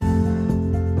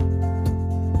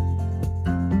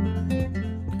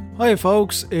Hi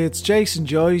folks, it's Jason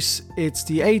Joyce. It's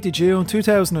the 8th of June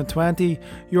 2020.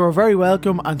 You are very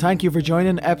welcome and thank you for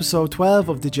joining episode 12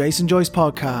 of the Jason Joyce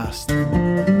podcast.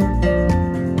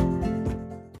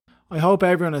 I hope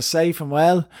everyone is safe and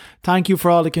well. Thank you for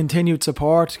all the continued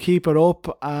support. Keep it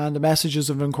up and the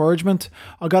messages of encouragement.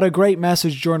 I got a great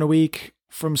message during the week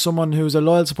from someone who's a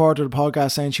loyal supporter of the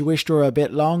podcast saying she wished her a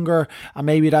bit longer and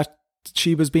maybe that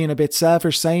she was being a bit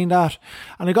selfish saying that,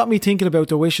 and it got me thinking about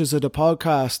the wishes of the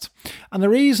podcast. And the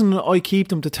reason I keep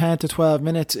them to 10 to 12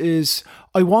 minutes is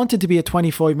I want it to be a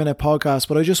 25-minute podcast,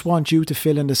 but I just want you to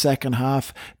fill in the second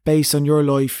half based on your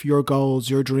life, your goals,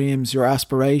 your dreams, your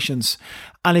aspirations.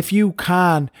 And if you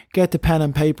can, get the pen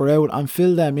and paper out and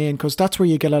fill them in, because that's where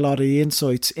you get a lot of the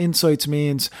insights. Insights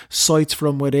means sights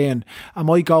from within. And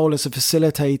my goal is to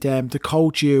facilitate them, to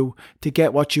coach you, to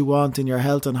get what you want in your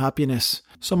health and happiness.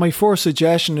 So my first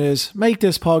suggestion is make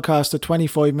this podcast a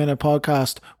 25-minute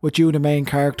podcast with you the main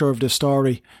character of the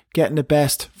story, getting the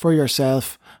best for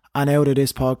yourself and out of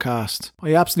this podcast.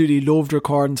 I absolutely loved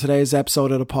recording today's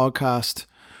episode of the podcast.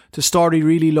 The story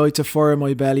really lights a fire in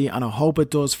my belly and I hope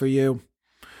it does for you.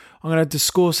 I'm going to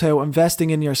discuss how investing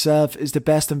in yourself is the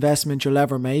best investment you'll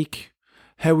ever make,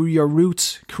 how your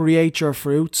roots create your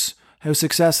fruits, how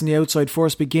success on the outside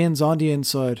first begins on the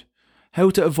inside,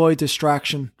 how to avoid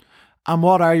distraction, and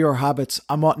what are your habits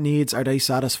and what needs are they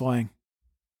satisfying.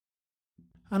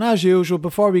 And as usual,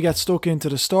 before we get stuck into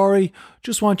the story,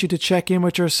 just want you to check in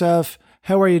with yourself.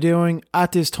 How are you doing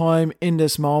at this time, in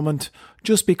this moment?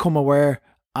 Just become aware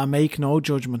and make no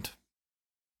judgment.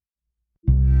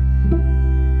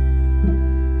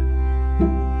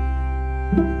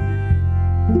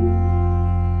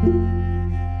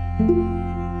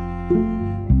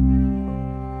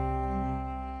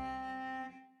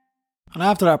 And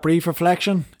after that brief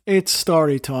reflection, it's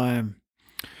story time.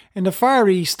 In the Far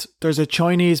East, there's a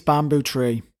Chinese bamboo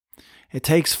tree. It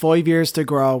takes 5 years to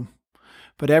grow,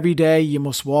 but every day you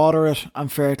must water it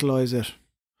and fertilise it.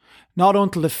 Not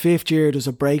until the 5th year does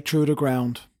it break through the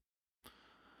ground.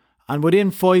 And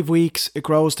within 5 weeks, it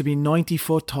grows to be 90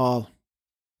 foot tall.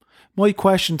 My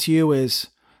question to you is,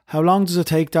 how long does it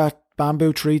take that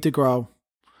bamboo tree to grow?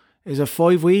 Is it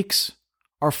 5 weeks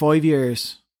or 5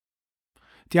 years?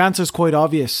 The answer is quite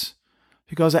obvious,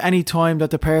 because at any time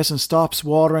that the person stops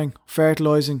watering,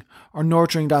 fertilising or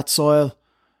nurturing that soil,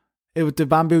 the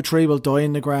bamboo tree will die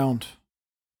in the ground.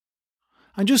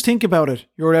 And just think about it,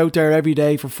 you're out there every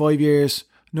day for 5 years,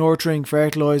 nurturing,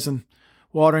 fertilising,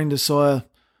 watering the soil.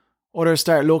 Others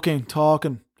start looking,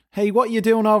 talking, hey, what are you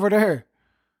doing over there?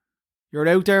 You're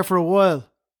out there for a while.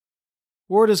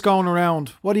 Word is going around,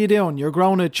 what are you doing? You're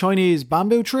growing a Chinese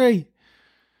bamboo tree?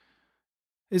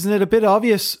 Isn't it a bit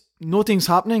obvious nothing's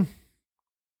happening?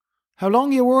 How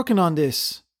long are you working on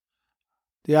this?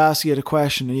 They ask you the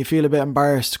question and you feel a bit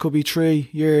embarrassed. It could be 3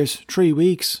 years, 3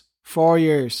 weeks, 4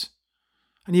 years.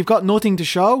 And you've got nothing to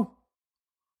show?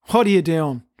 What are you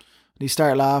doing? They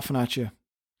start laughing at you.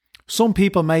 Some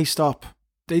people may stop.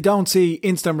 They don't see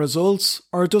instant results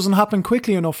or it doesn't happen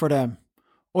quickly enough for them.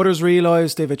 Others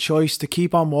realise they have a choice to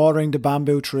keep on watering the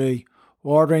bamboo tree,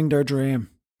 watering their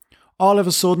dream. All of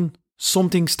a sudden,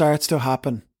 something starts to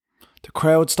happen. The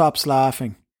crowd stops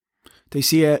laughing. They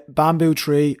see a bamboo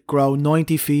tree grow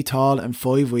 90 feet tall in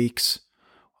 5 weeks.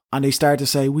 And they start to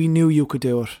say, we knew you could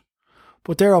do it.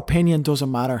 But their opinion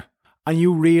doesn't matter. And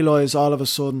you realise all of a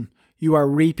sudden, you are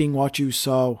reaping what you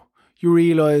sow. You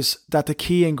realise that the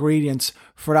key ingredients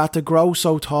for that to grow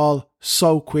so tall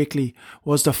so quickly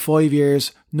was the 5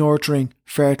 years nurturing,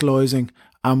 fertilising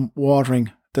and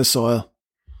watering the soil.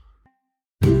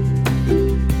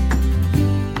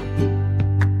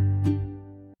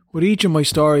 With each of my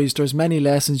stories, there's many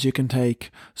lessons you can take.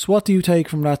 So what do you take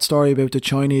from that story about the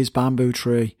Chinese bamboo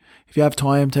tree? If you have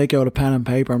time, take out a pen and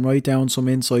paper and write down some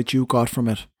insights you got from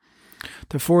it.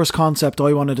 The first concept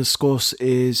I want to discuss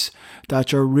is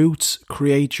that your roots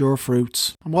create your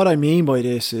fruits. And what I mean by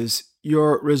this is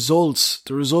your results,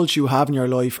 the results you have in your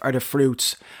life are the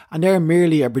fruits, and they're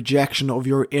merely a projection of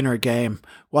your inner game,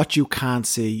 what you can't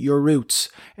see, your roots.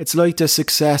 It's like the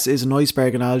success is an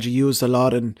iceberg analogy used a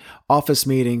lot in office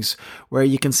meetings where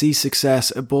you can see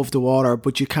success above the water,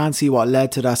 but you can't see what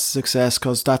led to that success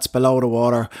because that's below the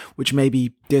water, which may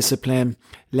be discipline,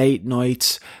 late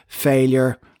nights,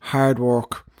 failure, hard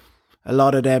work, a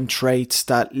lot of them traits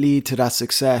that lead to that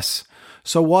success.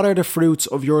 So what are the fruits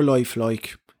of your life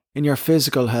like? In your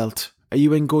physical health, are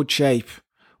you in good shape?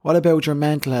 What about your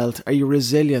mental health? Are you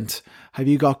resilient? Have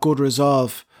you got good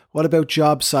resolve? What about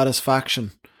job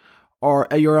satisfaction? Or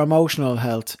your emotional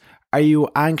health? Are you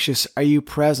anxious? Are you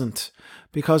present?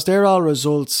 Because they're all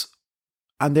results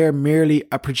and they're merely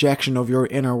a projection of your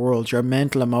inner world, your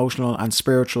mental, emotional and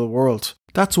spiritual world.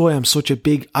 That's why I'm such a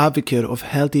big advocate of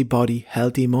healthy body,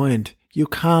 healthy mind. You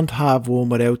can't have one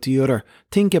without the other.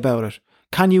 Think about it.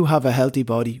 Can you have a healthy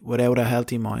body without a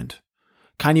healthy mind?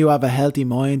 Can you have a healthy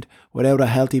mind without a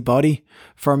healthy body?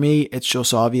 For me, it's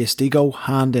just obvious. They go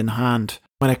hand in hand.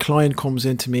 When a client comes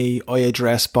into me, I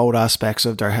address both aspects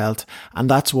of their health, and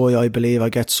that's why I believe I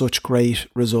get such great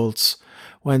results.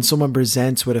 When someone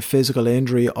presents with a physical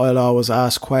injury, I'll always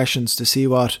ask questions to see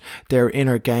what their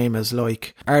inner game is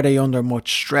like. Are they under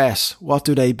much stress? What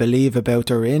do they believe about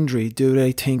their injury? Do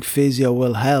they think physio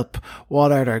will help?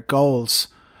 What are their goals?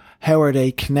 How are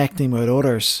they connecting with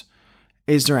others?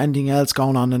 Is there anything else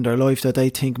going on in their life that they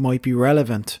think might be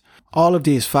relevant? All of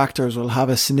these factors will have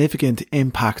a significant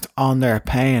impact on their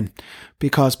pain,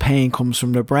 because pain comes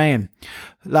from the brain.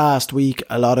 Last week,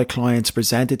 a lot of clients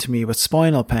presented to me with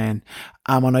spinal pain,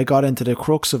 and when I got into the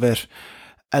crux of it,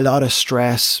 a lot of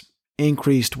stress,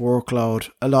 increased workload,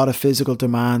 a lot of physical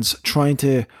demands, trying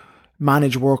to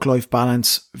manage work-life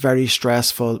balance, very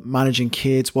stressful, managing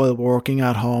kids while working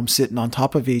at home, sitting on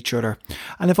top of each other.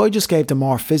 And if I just gave them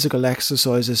more physical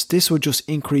exercises, this would just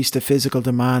increase the physical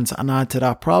demands and add to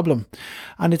that problem.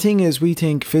 And the thing is, we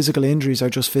think physical injuries are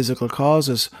just physical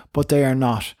causes, but they are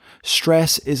not.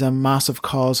 Stress is a massive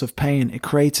cause of pain. It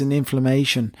creates an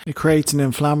inflammation. It creates an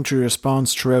inflammatory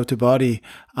response throughout the body.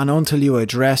 And until you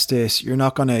address this, you're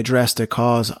not going to address the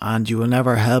cause, and you will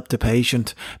never help the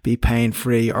patient be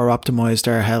pain-free or optimize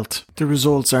their health. The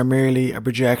results are merely a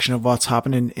projection of what's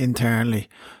happening internally.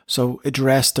 So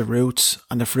address the roots,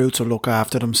 and the fruits will look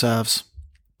after themselves.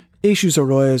 Issues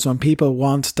arise when people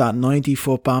want that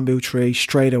 90-foot bamboo tree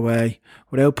straight away,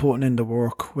 without putting in the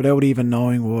work, without even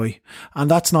knowing why.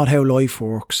 And that's not how life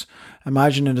works.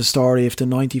 Imagine in the story if the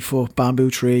 90-foot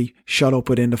bamboo tree shot up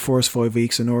within the first 5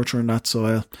 weeks of nurturing that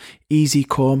soil. Easy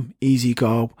come, easy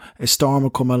go. A storm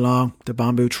will come along, the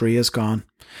bamboo tree is gone.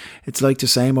 It's like the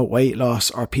same with weight loss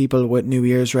or people with New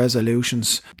Year's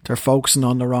resolutions. They're focusing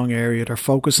on the wrong area. They're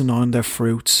focusing on their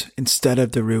fruits instead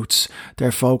of the roots.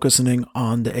 They're focusing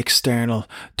on the external,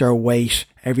 their weight,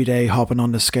 every day hopping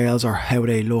on the scales, or how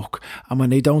they look. And when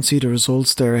they don't see the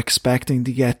results, they're expecting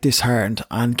to get disheartened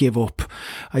and give up.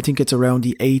 I think it's around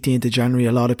the 18th of January,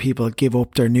 a lot of people give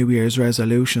up their New Year's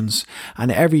resolutions.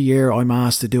 And every year I'm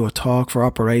asked to do a talk for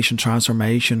Operation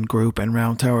Transformation Group in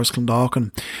Round Towers,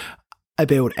 Clondalkin,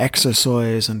 about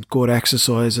exercise and good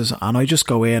exercises, and I just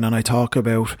go in and I talk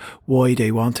about why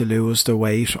they want to lose the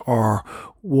weight or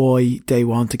why they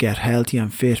want to get healthy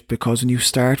and fit, because when you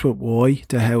start with why,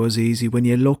 the how is easy. When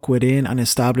you look within and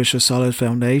establish a solid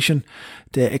foundation,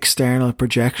 the external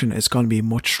projection is going to be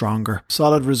much stronger.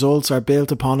 Solid results are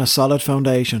built upon a solid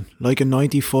foundation, like a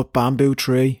 90-foot bamboo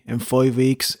tree in 5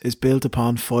 weeks is built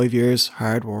upon 5 years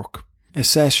hard work.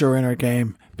 Assess your inner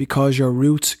game, because your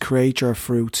roots create your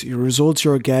fruits. Your results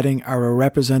you're getting are a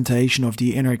representation of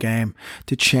the inner game.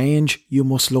 To change, you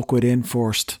must look within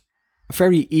first. A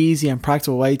very easy and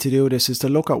practical way to do this is to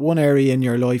look at one area in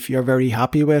your life you're very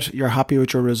happy with, you're happy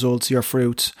with your results, your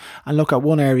fruits, and look at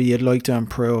one area you'd like to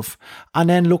improve. And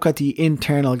then look at the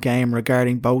internal game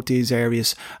regarding both these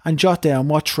areas and jot down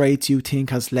what traits you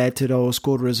think has led to those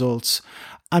good results.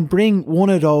 And bring one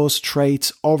of those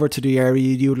traits over to the area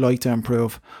you'd like to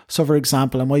improve. So for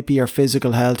example, it might be your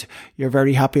physical health. You're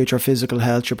very happy with your physical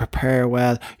health. You prepare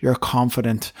well. You're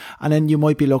confident. And then you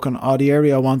might be looking, the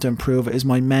area I want to improve is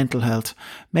my mental health.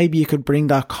 Maybe you could bring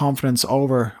that confidence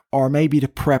over, or maybe the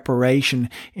preparation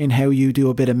in how you do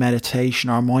a bit of meditation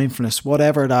or mindfulness,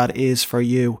 whatever that is for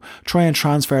you. Try and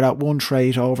transfer that one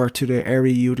trait over to the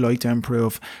area you'd like to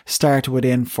improve. Start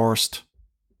within first.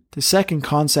 The second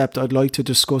concept I'd like to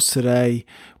discuss today,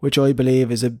 which I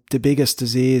believe is the biggest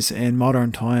disease in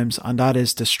modern times, and that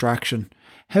is distraction.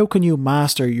 How can you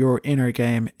master your inner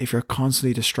game if you're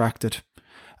constantly distracted?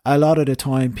 A lot of the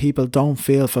time, people don't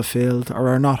feel fulfilled or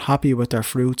are not happy with their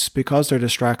fruits because they're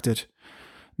distracted.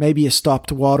 Maybe you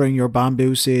stopped watering your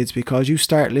bamboo seeds because you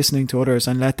start listening to others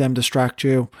and let them distract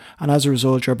you, and as a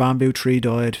result, your bamboo tree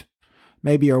died.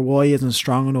 Maybe your why isn't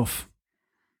strong enough.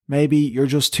 Maybe you're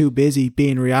just too busy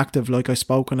being reactive, like I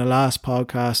spoke in the last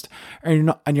podcast,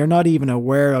 and you're not even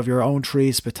aware of your own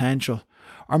tree's potential.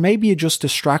 Or maybe you just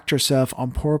distract yourself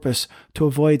on purpose to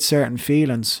avoid certain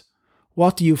feelings.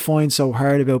 What do you find so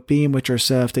hard about being with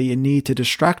yourself that you need to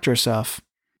distract yourself?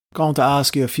 I'm going to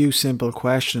ask you a few simple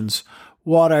questions.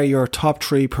 What are your top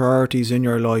 3 priorities in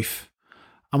your life?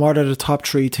 And what are the top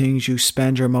 3 things you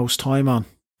spend your most time on?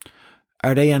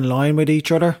 Are they in line with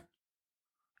each other?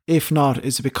 If not,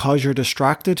 is it because you're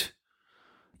distracted?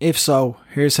 If so,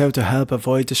 here's how to help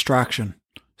avoid distraction.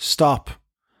 Stop.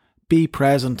 be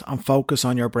present and focus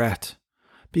on your breath.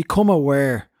 Become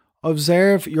aware.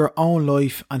 Observe your own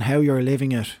life and how you're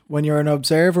living it. When you're an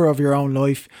observer of your own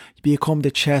life, you become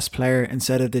the chess player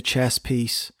instead of the chess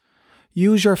piece.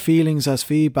 Use your feelings as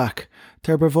feedback.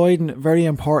 They're providing very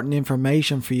important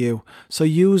information for you, so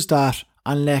use that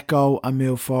and let go and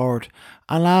move forward.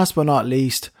 And last but not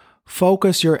least,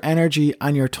 focus your energy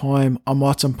and your time on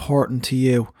what's important to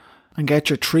you and get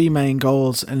your 3 main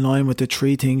goals in line with the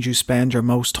 3 things you spend your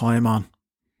most time on.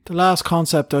 The last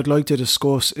concept I'd like to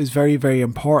discuss is very, very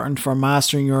important for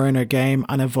mastering your inner game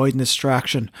and avoiding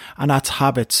distraction, and that's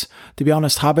habits. To be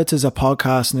honest, habits is a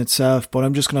podcast in itself, but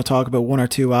I'm just going to talk about 1 or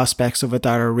 2 aspects of it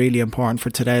that are really important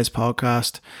for today's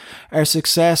podcast. Our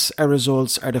success, our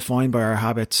results are defined by our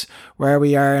habits. Where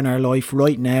we are in our life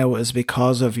right now is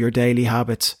because of your daily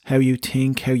habits, how you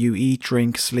think, how you eat,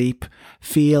 drink, sleep,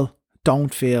 feel,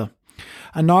 don't feel.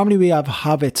 And normally we have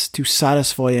habits to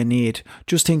satisfy a need.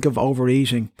 Just think of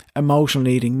overeating, emotional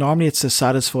eating. Normally it's to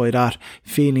satisfy that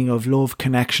feeling of love,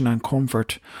 connection and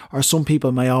comfort. Or some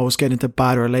people may always get into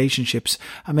bad relationships,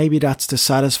 and maybe that's to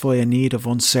satisfy a need of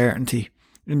uncertainty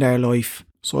in their life.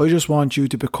 So I just want you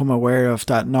to become aware of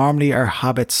that. Normally our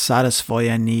habits satisfy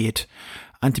a need,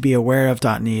 and to be aware of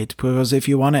that need, because if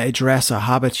you want to address a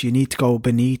habit, you need to go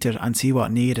beneath it and see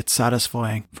what need it's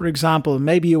satisfying. For example,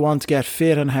 maybe you want to get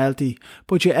fit and healthy,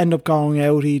 but you end up going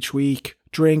out each week,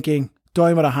 drinking,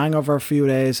 dying with a hangover a few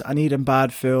days and eating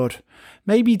bad food.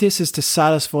 Maybe this is to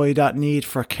satisfy that need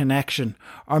for connection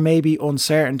or maybe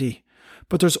uncertainty.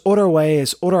 But there's other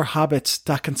ways, other habits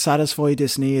that can satisfy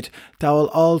this need that will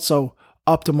also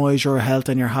optimize your health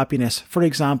and your happiness. For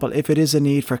example, if it is a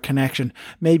need for connection,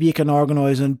 maybe you can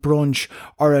organise a brunch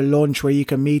or a lunch where you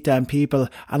can meet them people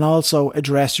and also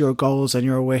address your goals and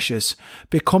your wishes.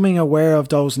 Becoming aware of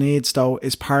those needs though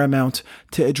is paramount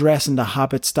to addressing the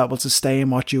habits that will sustain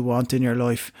what you want in your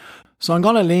life. So I'm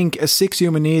going to link a 6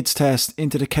 human needs test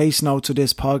into the case notes of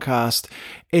this podcast.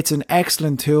 It's an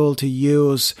excellent tool to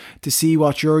use to see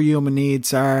what your human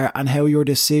needs are and how your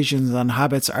decisions and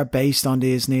habits are based on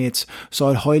these needs. So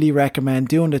I'd highly recommend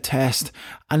doing the test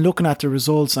and looking at the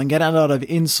results and getting a lot of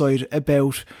insight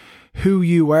about who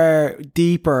you are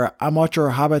deeper and what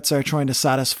your habits are trying to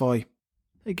satisfy.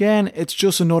 Again, it's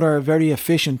just another very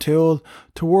efficient tool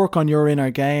to work on your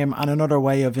inner game and another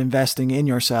way of investing in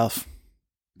yourself.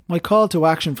 My call to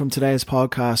action from today's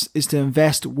podcast is to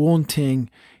invest one thing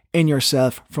in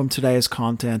yourself from today's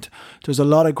content. There's a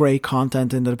lot of great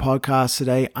content in the podcast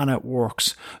today and it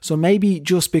works. So maybe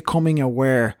just becoming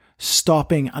aware,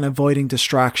 stopping and avoiding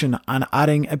distraction and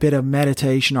adding a bit of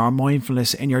meditation or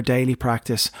mindfulness in your daily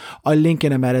practice. I'll link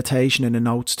in a meditation in the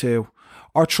notes too.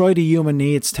 Or try the human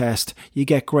needs test. You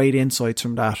get great insights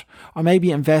from that. Or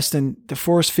maybe invest in the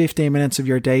first 15 minutes of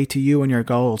your day to you and your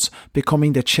goals,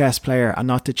 becoming the chess player and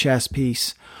not the chess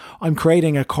piece. I'm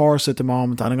creating a course at the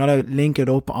moment and I'm going to link it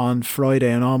up on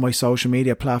Friday on all my social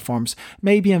media platforms.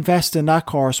 Maybe invest in that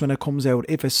course when it comes out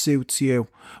if it suits you.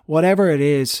 Whatever it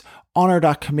is, honour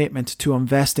that commitment to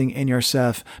investing in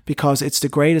yourself because it's the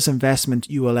greatest investment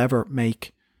you will ever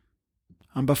make.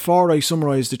 And before I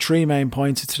summarise the 3 main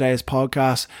points of today's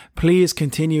podcast, please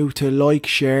continue to like,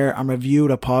 share and review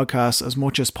the podcast as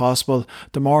much as possible.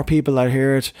 The more people that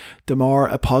hear it, the more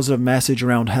a positive message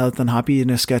around health and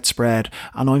happiness gets spread,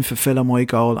 and I'm fulfilling my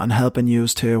goal and helping you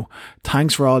too.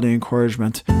 Thanks for all the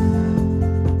encouragement.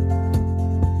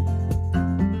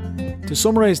 To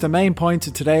summarise the main points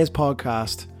of today's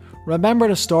podcast, remember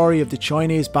the story of the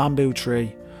Chinese bamboo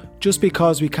tree. Just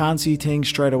because we can't see things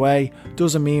straight away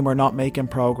doesn't mean we're not making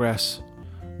progress.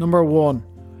 Number 1.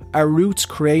 Our roots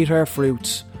create our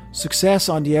fruits. Success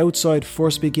on the outside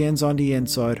first begins on the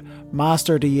inside.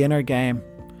 Master the inner game.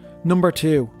 Number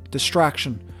 2.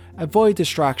 Distraction. Avoid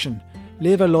distraction.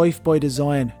 Live a life by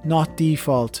design, not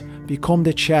default. Become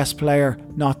the chess player,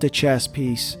 not the chess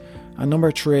piece. And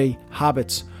number 3.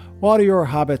 Habits. What are your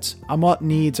habits and what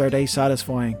needs are they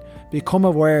satisfying? Become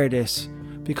aware of this.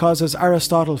 Because as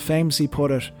Aristotle famously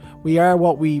put it, we are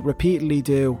what we repeatedly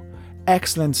do.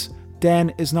 Excellence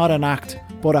then is not an act,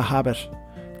 but a habit.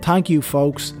 Thank you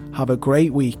folks. Have a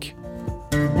great week.